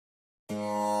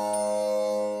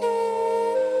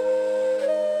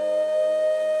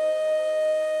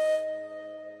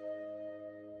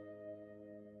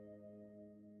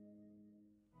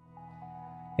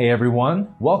Hey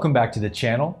everyone, welcome back to the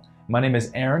channel. My name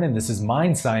is Aaron and this is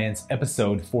MindScience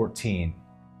episode 14.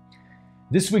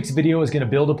 This week's video is going to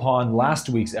build upon last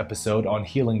week's episode on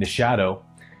healing the shadow,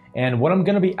 and what I'm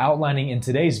going to be outlining in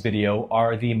today's video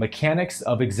are the mechanics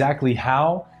of exactly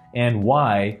how and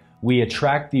why we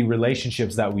attract the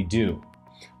relationships that we do,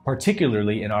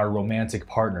 particularly in our romantic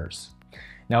partners.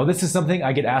 Now, this is something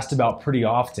I get asked about pretty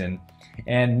often,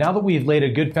 and now that we've laid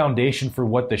a good foundation for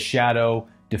what the shadow,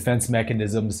 defense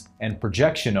mechanisms, and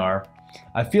projection are,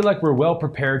 I feel like we're well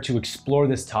prepared to explore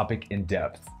this topic in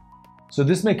depth. So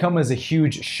this may come as a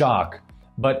huge shock,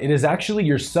 but it is actually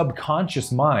your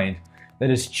subconscious mind that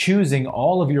is choosing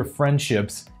all of your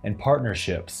friendships and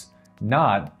partnerships,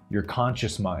 not your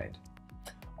conscious mind.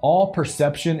 All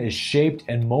perception is shaped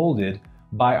and molded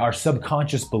by our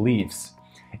subconscious beliefs.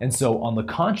 And so on the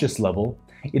conscious level,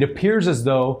 it appears as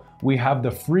though we have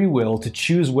the free will to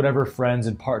choose whatever friends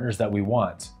and partners that we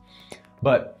want.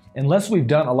 But unless we've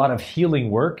done a lot of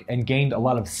healing work and gained a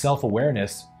lot of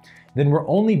self-awareness, then we're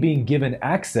only being given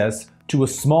access to a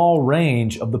small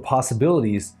range of the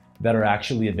possibilities that are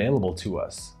actually available to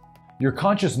us. Your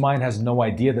conscious mind has no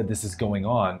idea that this is going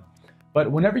on,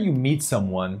 but whenever you meet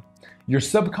someone, your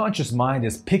subconscious mind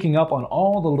is picking up on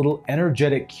all the little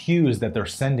energetic cues that they're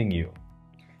sending you.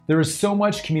 There is so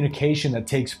much communication that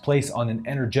takes place on an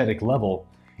energetic level,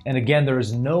 and again, there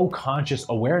is no conscious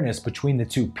awareness between the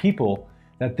two people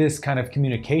that this kind of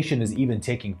communication is even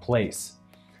taking place.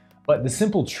 But the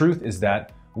simple truth is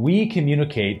that we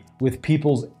communicate with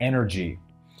people's energy,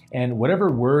 and whatever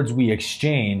words we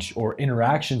exchange or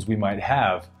interactions we might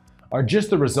have are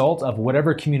just the result of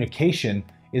whatever communication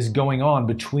is going on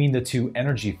between the two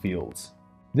energy fields.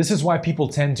 This is why people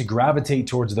tend to gravitate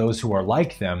towards those who are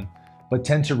like them, but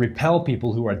tend to repel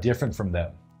people who are different from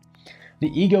them. The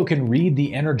ego can read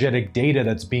the energetic data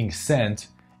that's being sent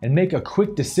and make a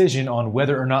quick decision on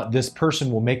whether or not this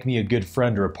person will make me a good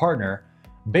friend or a partner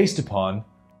based upon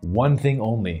one thing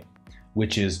only,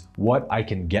 which is what I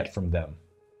can get from them.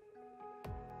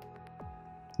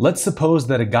 Let's suppose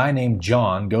that a guy named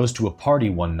John goes to a party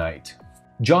one night.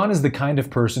 John is the kind of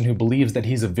person who believes that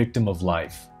he's a victim of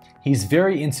life. He's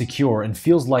very insecure and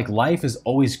feels like life is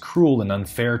always cruel and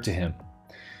unfair to him.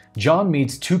 John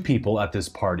meets two people at this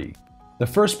party. The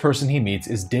first person he meets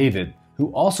is David,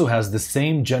 who also has the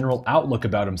same general outlook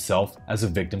about himself as a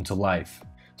victim to life.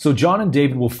 So John and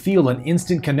David will feel an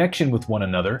instant connection with one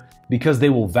another because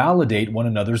they will validate one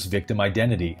another's victim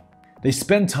identity. They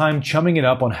spend time chumming it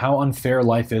up on how unfair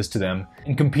life is to them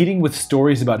and competing with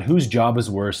stories about whose job is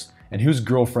worse and whose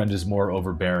girlfriend is more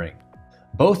overbearing.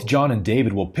 Both John and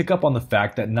David will pick up on the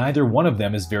fact that neither one of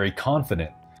them is very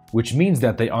confident, which means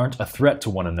that they aren't a threat to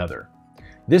one another.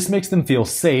 This makes them feel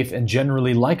safe and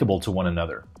generally likable to one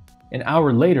another. An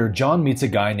hour later, John meets a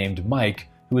guy named Mike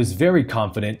who is very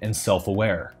confident and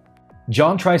self-aware.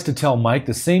 John tries to tell Mike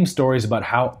the same stories about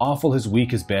how awful his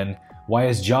week has been, why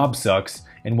his job sucks,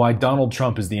 and why Donald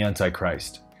Trump is the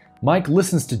Antichrist. Mike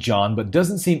listens to John but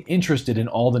doesn't seem interested in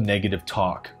all the negative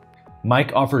talk.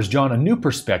 Mike offers John a new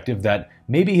perspective that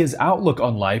maybe his outlook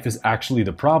on life is actually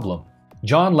the problem.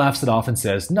 John laughs it off and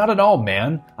says, "Not at all,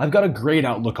 man. I've got a great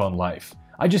outlook on life.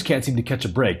 I just can't seem to catch a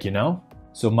break, you know?"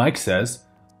 So Mike says,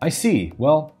 "I see.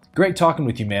 Well, great talking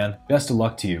with you, man. Best of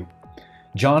luck to you."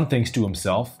 John thinks to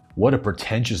himself, what a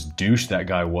pretentious douche that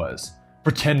guy was,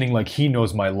 pretending like he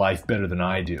knows my life better than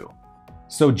I do.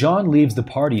 So John leaves the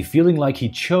party feeling like he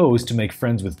chose to make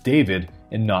friends with David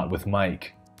and not with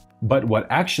Mike. But what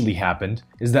actually happened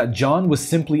is that John was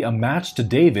simply a match to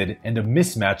David and a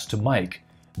mismatch to Mike,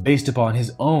 based upon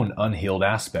his own unhealed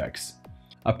aspects.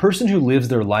 A person who lives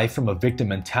their life from a victim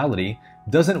mentality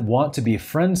doesn't want to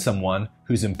befriend someone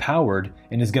who's empowered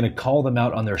and is going to call them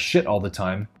out on their shit all the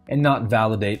time and not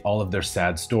validate all of their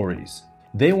sad stories.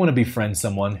 They want to befriend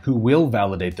someone who will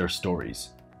validate their stories.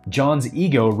 John's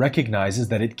ego recognizes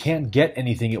that it can't get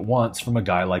anything it wants from a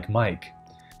guy like Mike.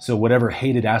 So whatever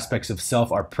hated aspects of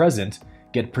self are present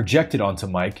get projected onto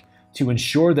Mike to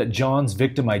ensure that John's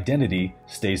victim identity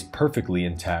stays perfectly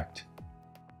intact.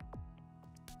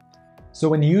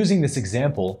 So in using this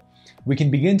example, we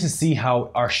can begin to see how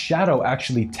our shadow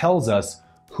actually tells us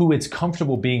who it's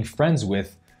comfortable being friends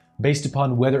with based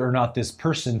upon whether or not this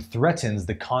person threatens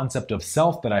the concept of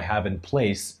self that I have in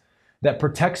place that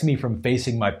protects me from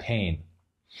facing my pain.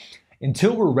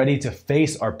 Until we're ready to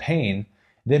face our pain,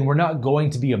 then we're not going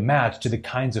to be a match to the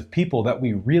kinds of people that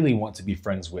we really want to be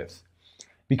friends with.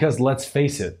 Because let's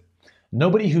face it,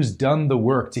 nobody who's done the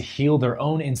work to heal their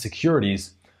own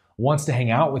insecurities wants to hang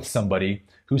out with somebody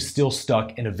who's still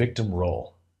stuck in a victim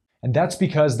role. And that's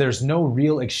because there's no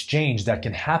real exchange that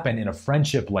can happen in a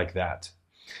friendship like that.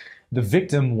 The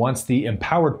victim wants the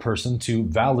empowered person to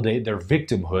validate their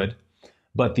victimhood,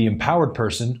 but the empowered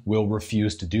person will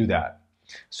refuse to do that.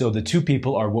 So the two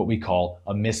people are what we call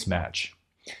a mismatch.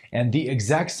 And the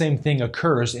exact same thing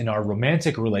occurs in our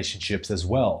romantic relationships as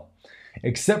well,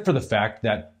 except for the fact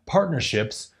that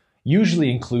partnerships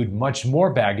usually include much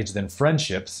more baggage than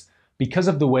friendships because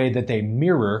of the way that they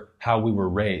mirror how we were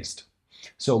raised.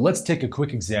 So let's take a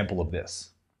quick example of this.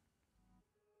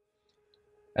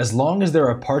 As long as there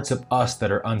are parts of us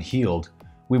that are unhealed,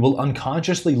 we will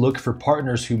unconsciously look for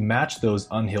partners who match those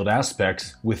unhealed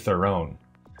aspects with their own.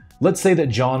 Let's say that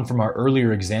John from our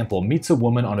earlier example meets a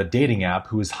woman on a dating app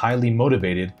who is highly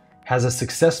motivated, has a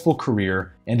successful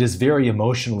career, and is very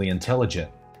emotionally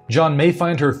intelligent. John may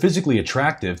find her physically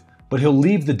attractive, but he'll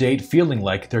leave the date feeling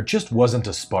like there just wasn't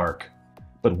a spark.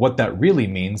 But what that really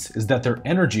means is that their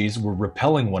energies were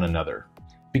repelling one another,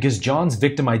 because John's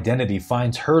victim identity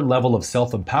finds her level of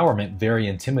self-empowerment very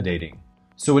intimidating.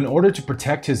 So in order to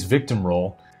protect his victim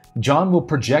role, John will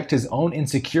project his own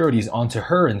insecurities onto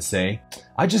her and say,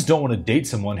 "I just don't want to date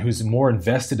someone who's more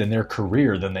invested in their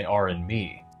career than they are in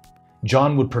me."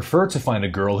 John would prefer to find a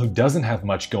girl who doesn't have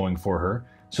much going for her,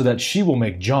 so that she will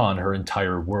make John her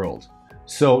entire world.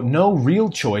 So no real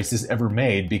choice is ever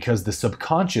made because the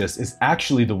subconscious is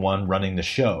actually the one running the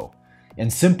show,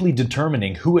 and simply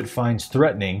determining who it finds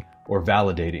threatening or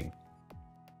validating.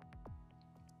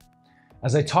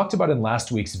 As I talked about in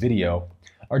last week's video,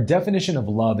 our definition of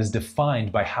love is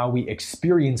defined by how we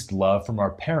experienced love from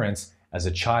our parents as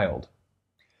a child.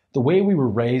 The way we were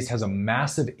raised has a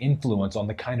massive influence on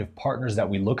the kind of partners that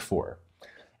we look for.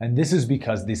 And this is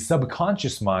because the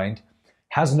subconscious mind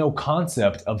has no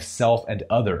concept of self and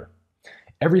other.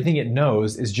 Everything it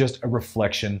knows is just a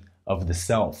reflection of the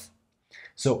self.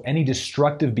 So any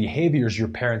destructive behaviors your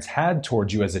parents had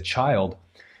towards you as a child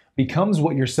becomes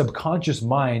what your subconscious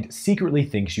mind secretly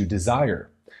thinks you desire,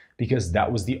 because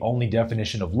that was the only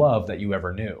definition of love that you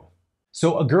ever knew.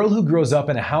 So a girl who grows up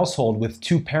in a household with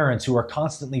two parents who are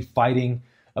constantly fighting,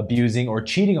 abusing, or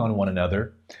cheating on one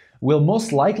another will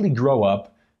most likely grow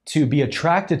up to be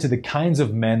attracted to the kinds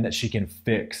of men that she can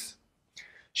fix.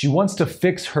 She wants to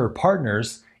fix her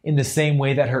partners in the same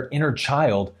way that her inner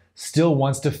child still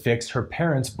wants to fix her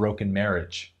parents' broken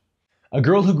marriage. A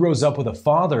girl who grows up with a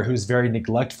father who's very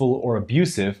neglectful or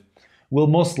abusive will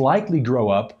most likely grow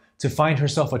up to find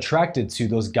herself attracted to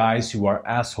those guys who are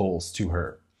assholes to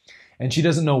her. And she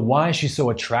doesn't know why she's so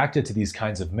attracted to these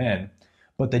kinds of men,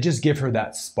 but they just give her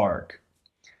that spark.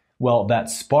 Well, that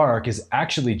spark is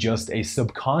actually just a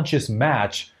subconscious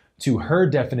match to her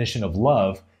definition of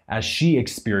love as she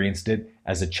experienced it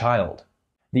as a child.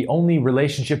 The only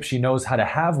relationship she knows how to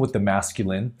have with the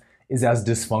masculine is as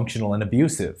dysfunctional and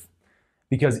abusive.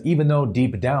 Because even though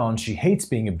deep down she hates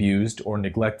being abused or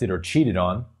neglected or cheated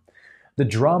on, the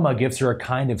drama gives her a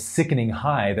kind of sickening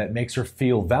high that makes her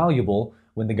feel valuable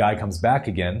when the guy comes back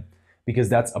again, because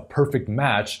that's a perfect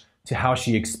match to how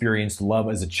she experienced love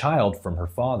as a child from her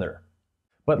father.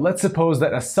 But let's suppose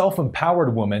that a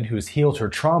self-empowered woman who's healed her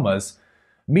traumas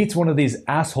meets one of these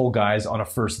asshole guys on a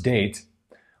first date.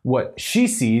 What she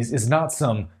sees is not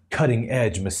some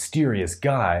cutting-edge, mysterious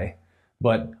guy,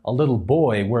 but a little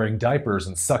boy wearing diapers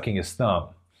and sucking his thumb.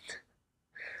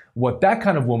 What that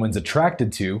kind of woman's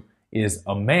attracted to is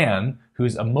a man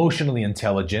who's emotionally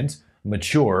intelligent,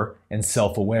 mature, and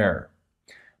self-aware.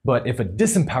 But if a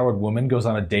disempowered woman goes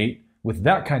on a date with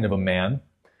that kind of a man,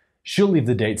 she'll leave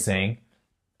the date saying,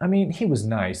 "I mean, he was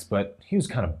nice, but he was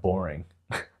kind of boring."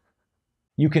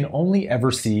 You can only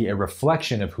ever see a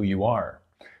reflection of who you are.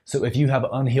 So if you have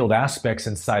unhealed aspects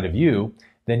inside of you,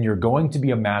 then you're going to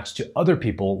be a match to other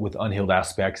people with unhealed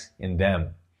aspects in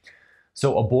them.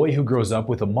 So a boy who grows up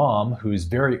with a mom who's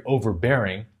very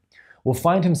overbearing will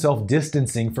find himself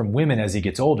distancing from women as he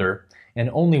gets older and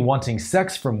only wanting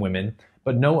sex from women,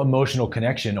 but no emotional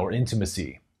connection or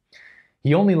intimacy.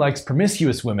 He only likes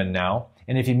promiscuous women now,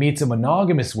 and if he meets a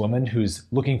monogamous woman who's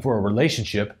looking for a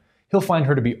relationship, he'll find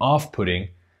her to be off-putting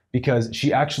because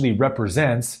she actually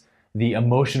represents the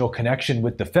emotional connection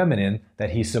with the feminine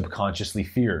that he subconsciously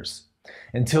fears.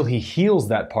 Until he heals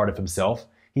that part of himself,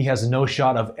 he has no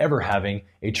shot of ever having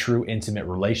a true intimate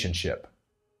relationship.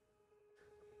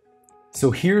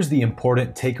 So here's the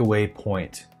important takeaway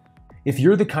point. If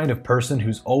you're the kind of person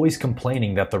who's always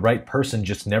complaining that the right person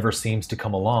just never seems to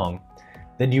come along,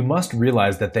 then you must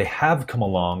realize that they have come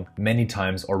along many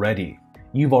times already.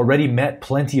 You've already met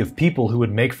plenty of people who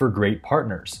would make for great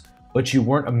partners, but you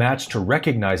weren't a match to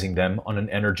recognizing them on an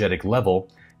energetic level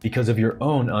because of your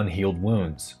own unhealed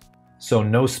wounds. So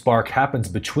no spark happens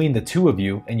between the two of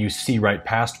you and you see right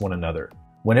past one another.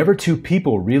 Whenever two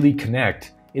people really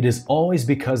connect, it is always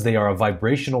because they are a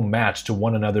vibrational match to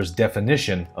one another's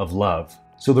definition of love.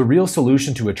 So the real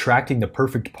solution to attracting the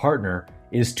perfect partner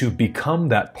is to become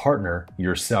that partner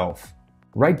yourself.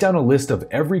 Write down a list of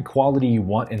every quality you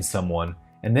want in someone,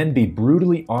 and then be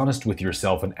brutally honest with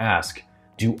yourself and ask,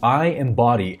 do I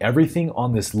embody everything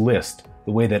on this list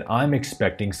the way that I'm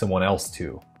expecting someone else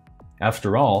to?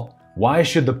 After all, why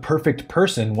should the perfect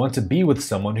person want to be with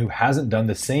someone who hasn't done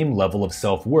the same level of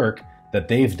self-work that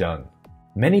they've done?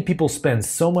 Many people spend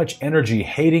so much energy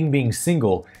hating being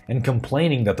single and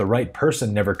complaining that the right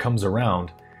person never comes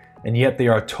around, and yet they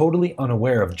are totally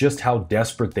unaware of just how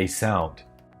desperate they sound.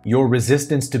 Your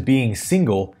resistance to being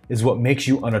single is what makes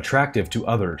you unattractive to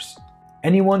others.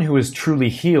 Anyone who is truly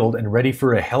healed and ready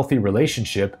for a healthy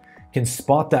relationship can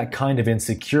spot that kind of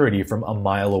insecurity from a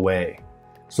mile away.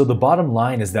 So the bottom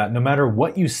line is that no matter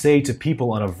what you say to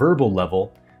people on a verbal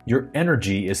level, your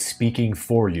energy is speaking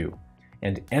for you.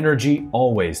 And energy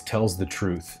always tells the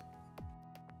truth.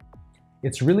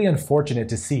 It's really unfortunate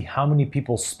to see how many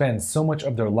people spend so much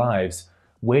of their lives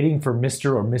waiting for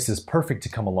Mr. or Mrs. Perfect to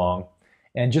come along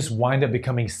and just wind up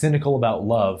becoming cynical about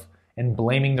love and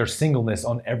blaming their singleness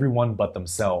on everyone but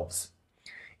themselves.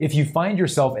 If you find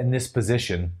yourself in this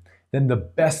position, then the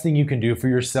best thing you can do for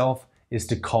yourself is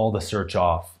to call the search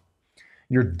off.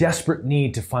 Your desperate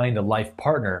need to find a life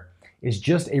partner is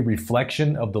just a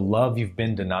reflection of the love you've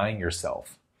been denying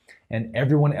yourself. And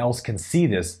everyone else can see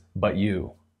this but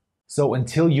you. So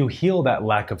until you heal that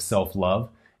lack of self-love,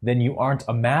 then you aren't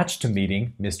a match to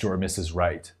meeting Mr. or Mrs.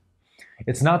 Right.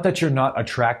 It's not that you're not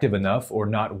attractive enough or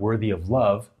not worthy of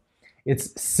love.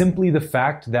 It's simply the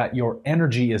fact that your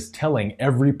energy is telling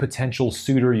every potential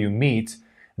suitor you meet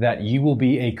that you will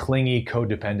be a clingy,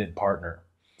 codependent partner.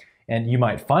 And you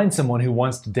might find someone who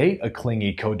wants to date a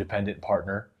clingy, codependent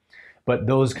partner, but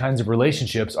those kinds of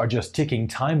relationships are just ticking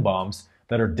time bombs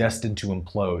that are destined to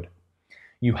implode.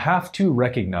 You have to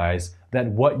recognize that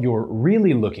what you're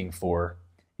really looking for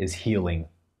is healing.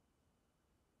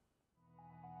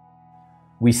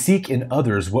 We seek in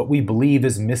others what we believe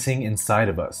is missing inside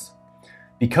of us.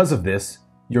 Because of this,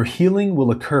 your healing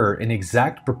will occur in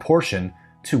exact proportion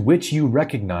to which you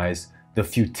recognize the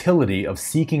futility of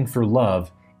seeking for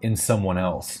love in someone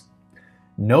else.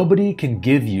 Nobody can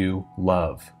give you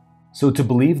love. So to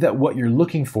believe that what you're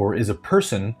looking for is a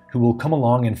person who will come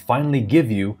along and finally give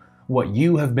you what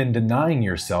you have been denying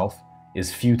yourself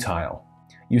is futile.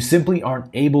 You simply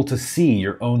aren't able to see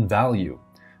your own value,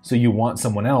 so you want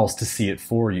someone else to see it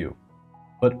for you.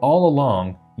 But all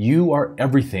along, you are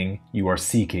everything you are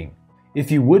seeking.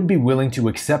 If you would be willing to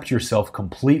accept yourself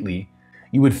completely,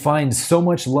 you would find so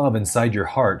much love inside your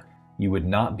heart, you would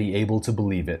not be able to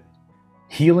believe it.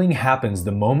 Healing happens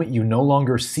the moment you no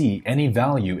longer see any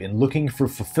value in looking for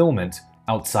fulfillment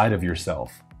outside of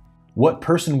yourself. What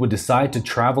person would decide to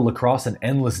travel across an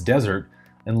endless desert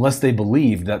unless they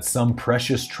believed that some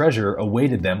precious treasure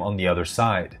awaited them on the other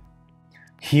side?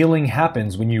 Healing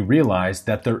happens when you realize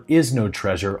that there is no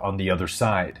treasure on the other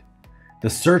side. The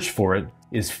search for it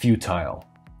is futile.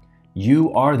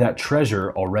 You are that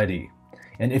treasure already,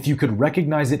 and if you could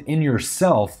recognize it in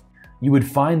yourself, you would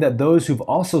find that those who've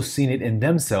also seen it in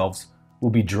themselves will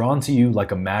be drawn to you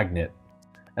like a magnet.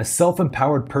 A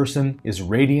self-empowered person is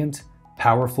radiant,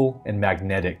 powerful, and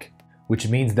magnetic, which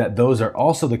means that those are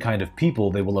also the kind of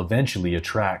people they will eventually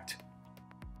attract.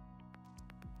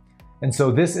 And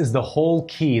so this is the whole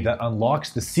key that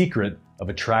unlocks the secret of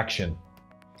attraction.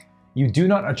 You do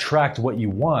not attract what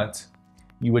you want,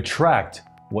 you attract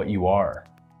what you are.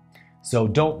 So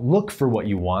don't look for what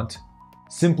you want,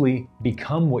 simply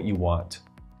become what you want.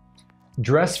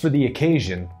 Dress for the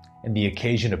occasion, and the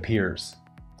occasion appears.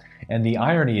 And the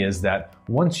irony is that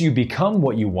once you become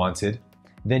what you wanted,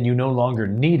 then you no longer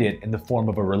need it in the form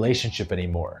of a relationship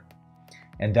anymore.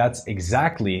 And that's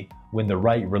exactly when the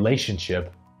right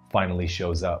relationship finally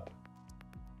shows up.